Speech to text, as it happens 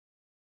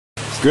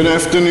Good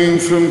afternoon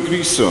from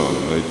Gruissan.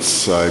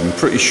 I'm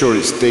pretty sure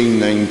it's day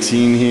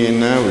 19 here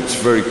now. It's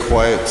very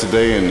quiet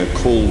today and a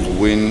cold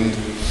wind.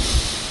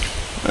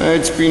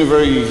 It's been a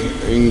very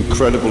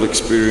incredible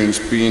experience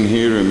being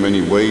here in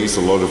many ways,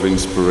 a lot of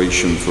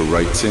inspiration for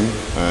writing.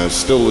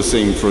 Still the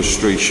same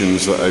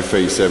frustrations that I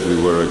face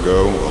everywhere I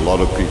go. A lot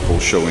of people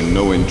showing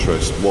no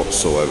interest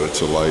whatsoever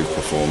to live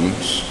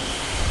performance.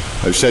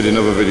 I've said in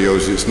other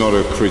videos, it's not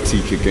a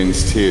critique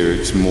against here,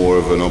 it's more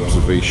of an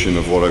observation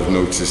of what I've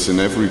noticed in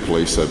every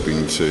place I've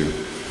been to.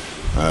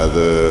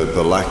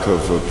 The lack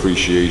of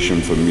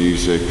appreciation for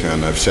music,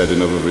 and I've said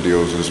in other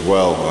videos as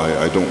well,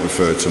 I don't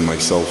refer to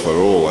myself at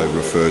all, I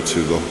refer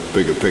to the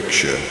bigger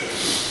picture.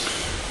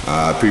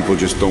 People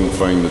just don't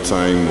find the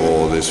time,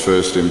 or there's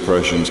first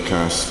impressions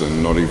cast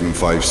and not even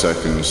 5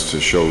 seconds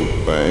to show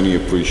any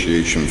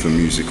appreciation for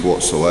music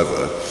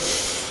whatsoever.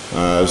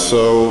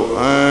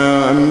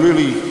 I'm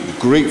really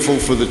grateful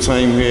for the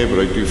time here, but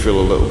I do feel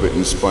a little bit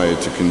inspired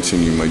to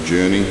continue my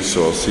journey,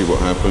 so I'll see what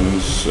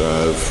happens.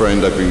 A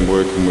friend I've been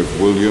working with,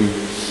 William,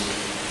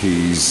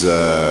 he's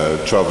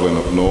traveling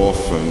up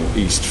north and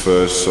east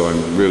first, so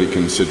I'm really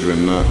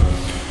considering that.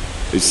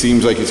 It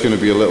seems like it's going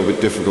to be a little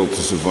bit difficult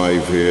to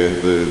survive here.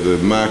 The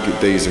market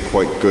days are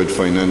quite good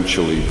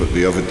financially, but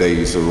the other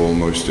days are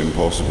almost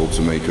impossible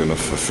to make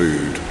enough for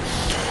food.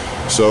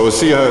 So we'll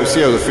see how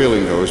the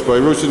feeling goes. But I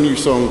wrote a new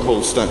song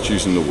called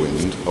Statues in the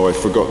Wind. Oh, I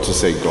forgot to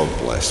say God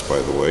bless, by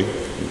the way.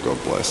 God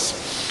bless.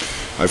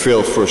 I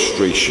feel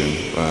frustration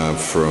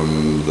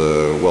from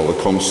the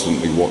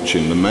constantly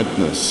watching the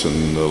madness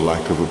and the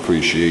lack of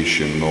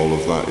appreciation. All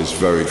of that is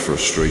very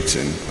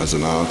frustrating as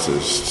an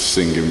artist,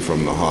 singing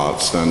from the heart,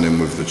 standing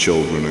with the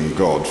children and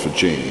God for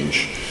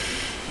change.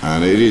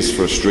 And it is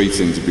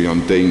frustrating to be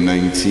on day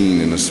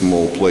 19 in a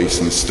small place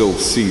and still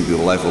see the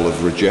level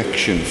of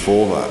rejection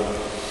for that.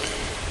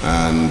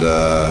 And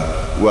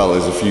well,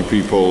 there's a few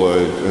people,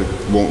 I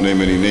won't name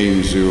any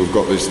names, who have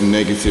got this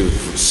negative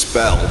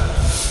spell,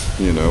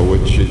 you know,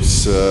 which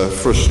is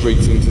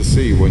frustrating to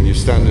see when you're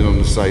standing on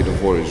the side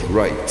of what is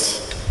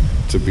right.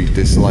 To be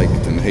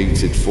disliked and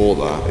hated for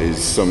that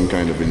is some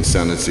kind of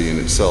insanity in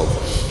itself.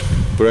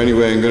 But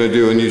anyway, I'm going to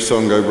do a new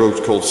song I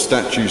wrote called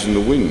Statues in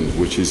the Wind,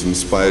 which is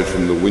inspired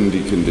from the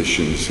windy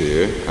conditions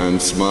here and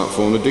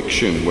smartphone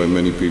addiction, where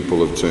many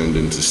people have turned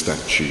into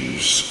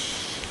statues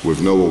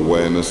with no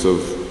awareness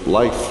of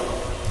life.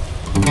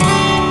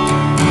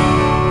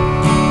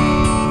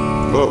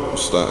 Oh,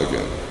 start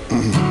again.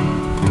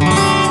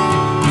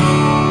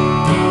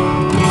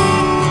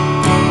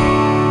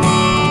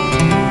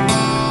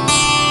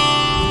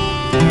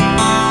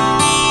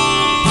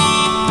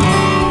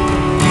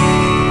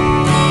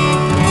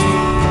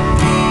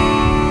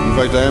 In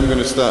fact, I am going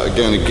to start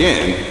again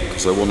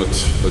because I want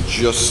to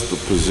adjust the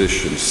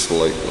position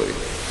slightly.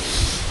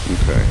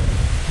 Okay.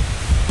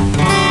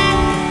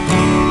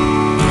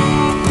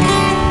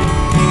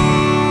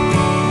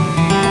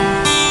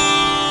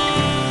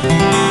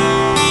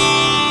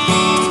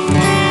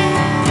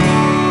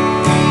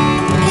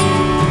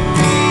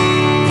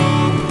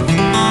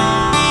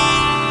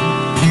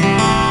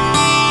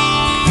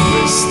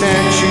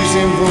 Statues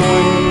in the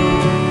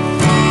wind,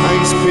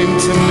 ice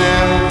painted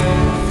now.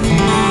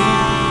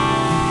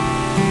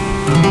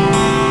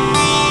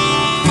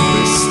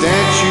 The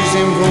statues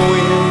in the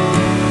wind,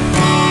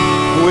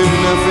 with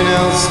nothing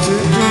else to do.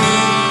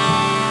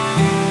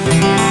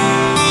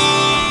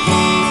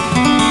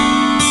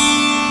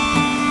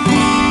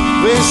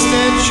 The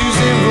statues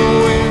in the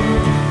wind.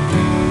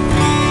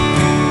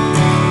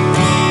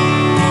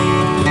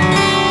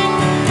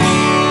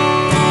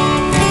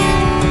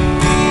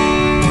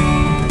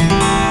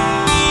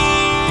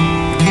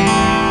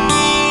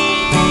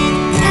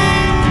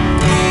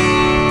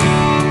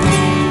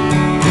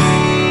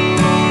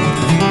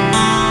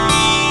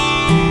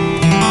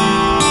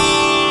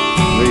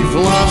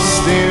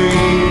 Lost their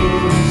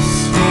ears,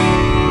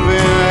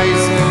 their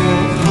eyes and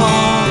their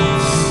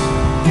hearts.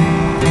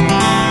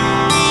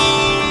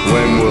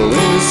 When will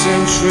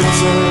innocence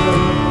return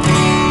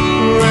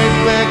right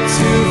back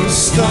to the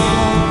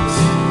start?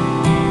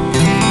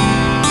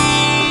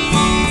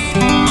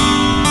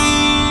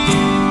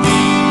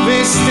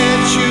 There's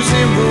statues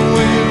in the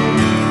wind.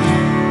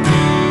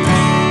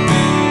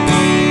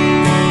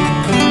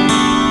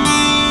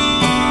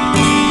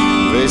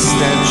 There's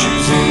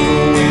statues in the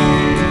wind.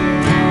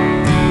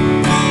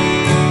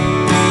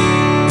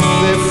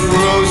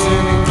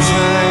 Frozen in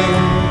time,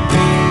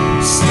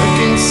 stuck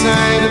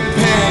inside a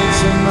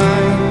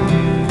pantomime.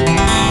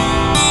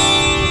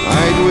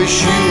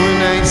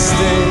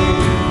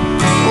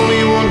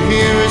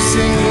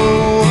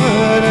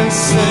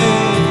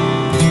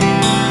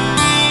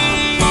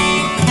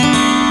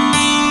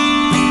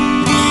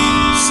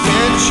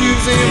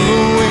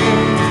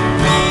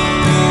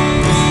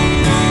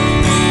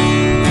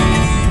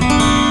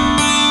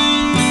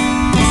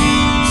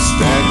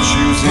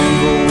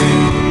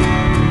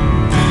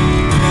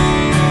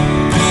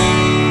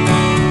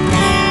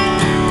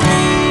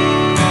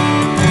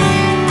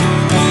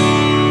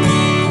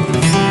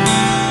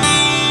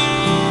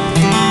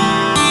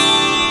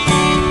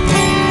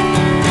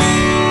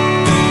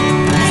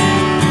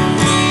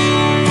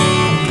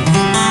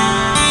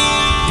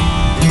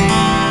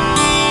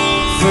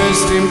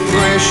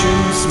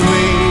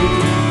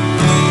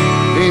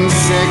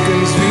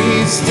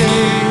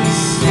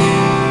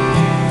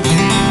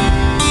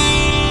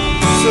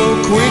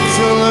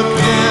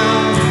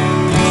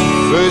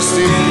 First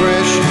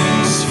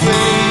impressions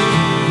fade.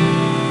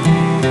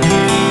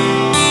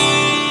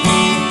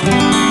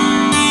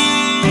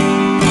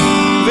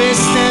 There's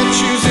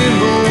statues in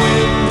the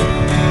wind.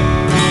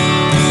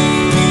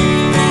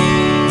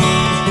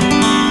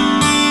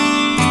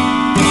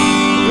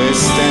 There's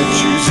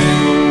statues in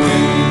the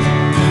wind.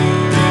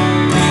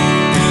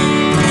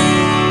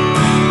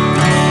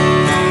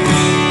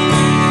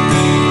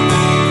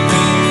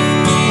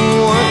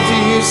 What do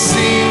you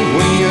see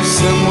when you're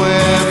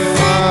somewhere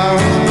far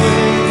away?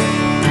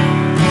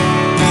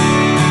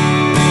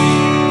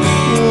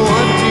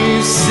 What do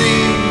you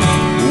see?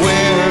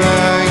 Where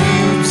are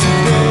you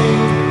today?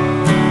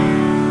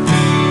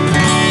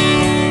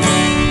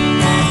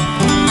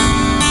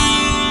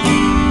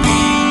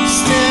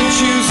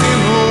 Statues in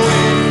the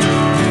wind.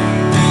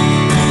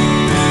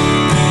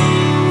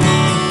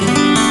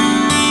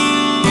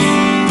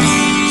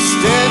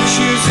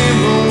 Statues in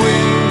the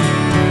wind.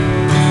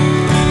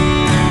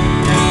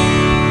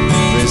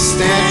 There's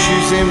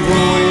statues in the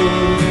wind.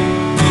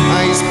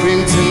 Eyes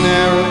pinned to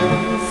narrow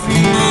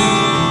feet.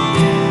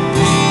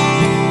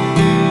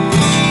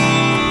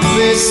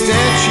 There's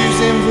statues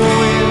in the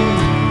wind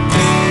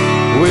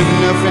with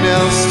nothing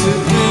else to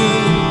do.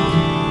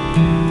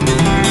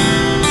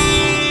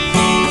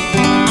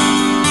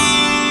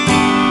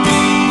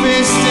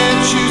 There's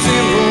statues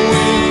in the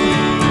wind.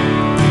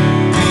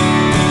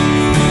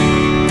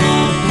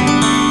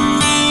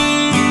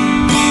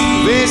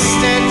 There's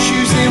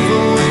statues in the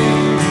wind.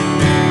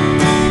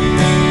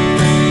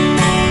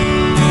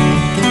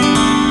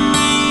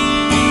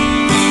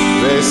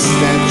 There's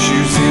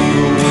statues in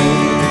the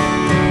wind.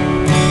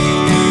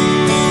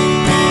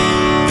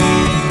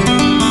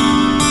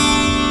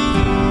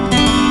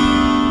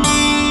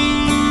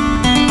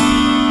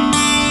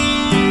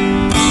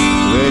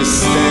 There's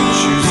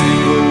statues in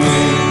the wind.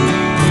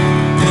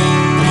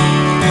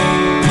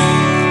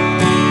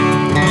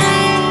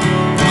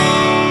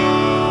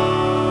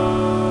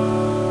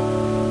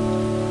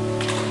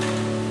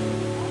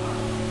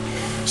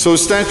 So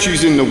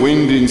statues in the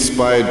wind,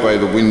 inspired by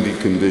the windy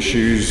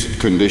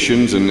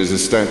conditions, and there's a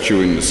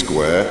statue in the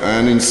square,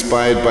 and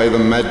inspired by the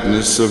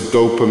madness of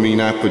dopamine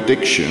app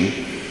addiction,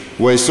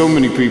 where so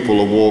many people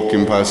are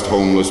walking past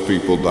homeless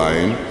people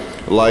dying,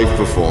 live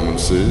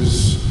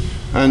performances,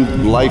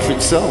 and life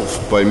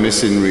itself. By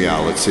missing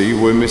reality,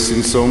 we're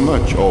missing so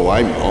much. Oh,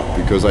 I'm not,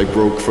 because I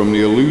broke from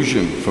the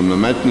illusion, from the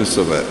madness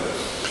of it.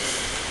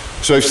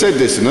 So I've said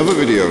this in other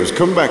videos,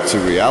 come back to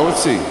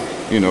reality.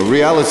 You know,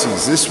 reality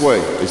is this way.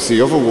 It's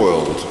the other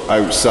world,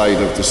 outside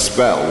of the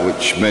spell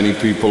which many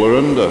people are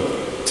under.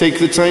 Take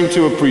the time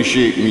to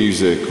appreciate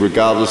music,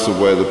 regardless of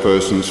where the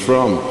person's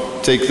from.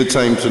 Take the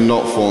time to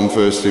not form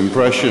first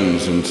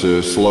impressions and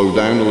to slow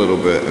down a little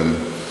bit and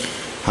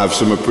have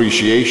some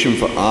appreciation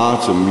for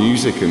art and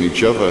music and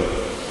each other.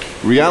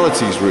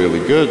 Reality is really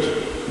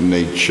good.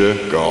 Nature,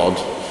 God,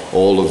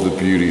 all of the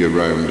beauty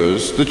around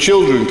us. The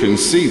children can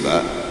see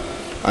that,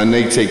 and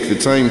they take the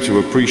time to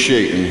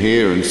appreciate and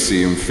hear and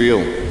see and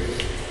feel,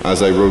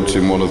 as I wrote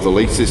in one of the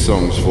latest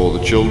songs for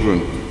the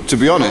children. To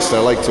be honest, I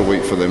like to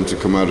wait for them to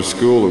come out of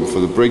school and for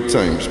the break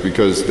times,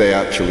 because they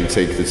actually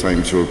take the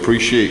time to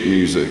appreciate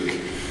music,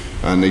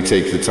 and they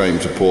take the time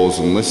to pause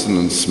and listen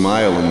and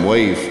smile and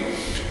wave,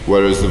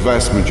 whereas the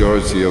vast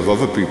majority of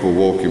other people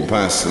walking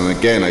past, and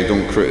again, I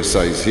don't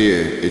criticize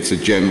here, it's a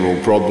general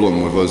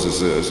problem with us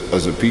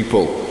as a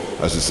people,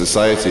 as a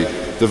society.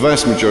 The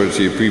vast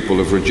majority of people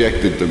have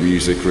rejected the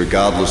music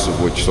regardless of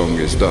which song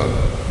is done.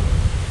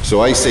 So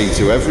I say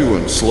to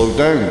everyone, slow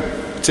down,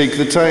 take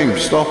the time,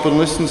 stop and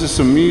listen to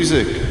some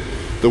music.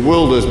 The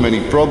world has many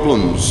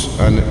problems,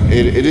 and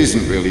it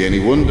isn't really any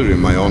wonder, in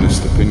my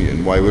honest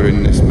opinion, why we're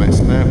in this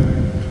mess now.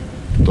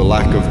 The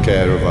lack of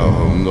care of our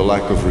home, the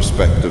lack of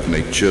respect of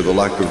nature, the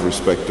lack of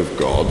respect of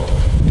God,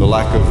 the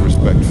lack of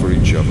respect for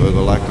each other,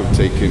 the lack of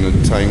taking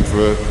the time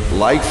for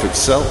life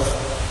itself.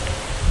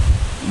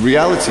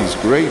 Reality's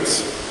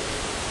great.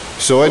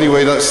 So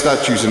anyway, that's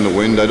Statues in the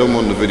Wind. I don't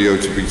want the video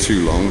to be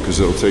too long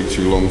because it'll take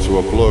too long to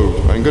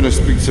upload. I'm going to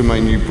speak to my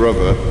new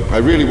brother. I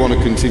really want to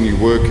continue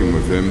working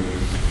with him,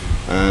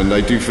 and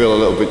I do feel a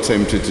little bit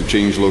tempted to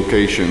change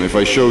location. If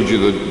I showed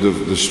you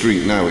the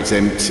street now, it's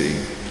empty.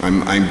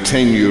 I'm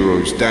 10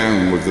 euros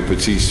down with the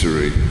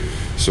patisserie,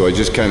 so I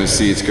just kind of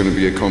see it's going to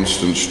be a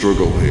constant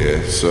struggle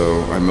here.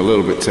 So I'm a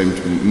little bit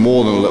tempted,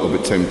 more than a little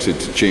bit tempted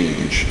to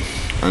change.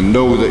 And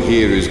know that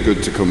here is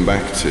good to come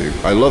back to.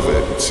 I love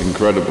it, it's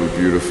incredibly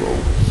beautiful.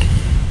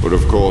 But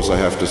of course I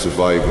have to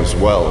survive as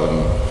well,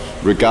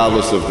 and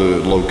regardless of the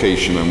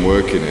location I'm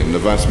working in, the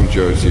vast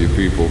majority of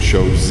people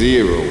show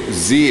zero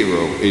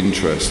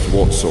interest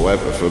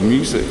whatsoever for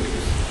music,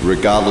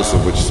 regardless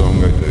of which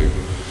song I do.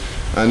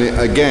 And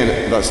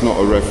again, that's not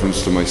a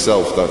reference to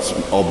myself, that's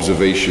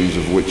observations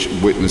of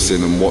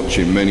witnessing and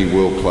watching many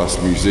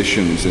world-class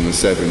musicians in a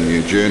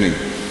 7-year journey.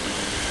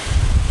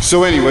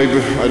 So anyway,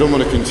 I don't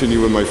want to continue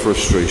with my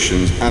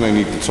frustrations, and I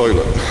need the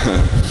toilet.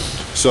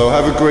 So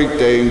have a great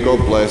day and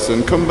God bless,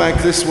 and come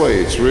back this way,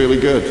 it's really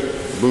good.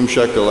 Boom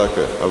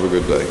shakalaka, have a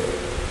good day.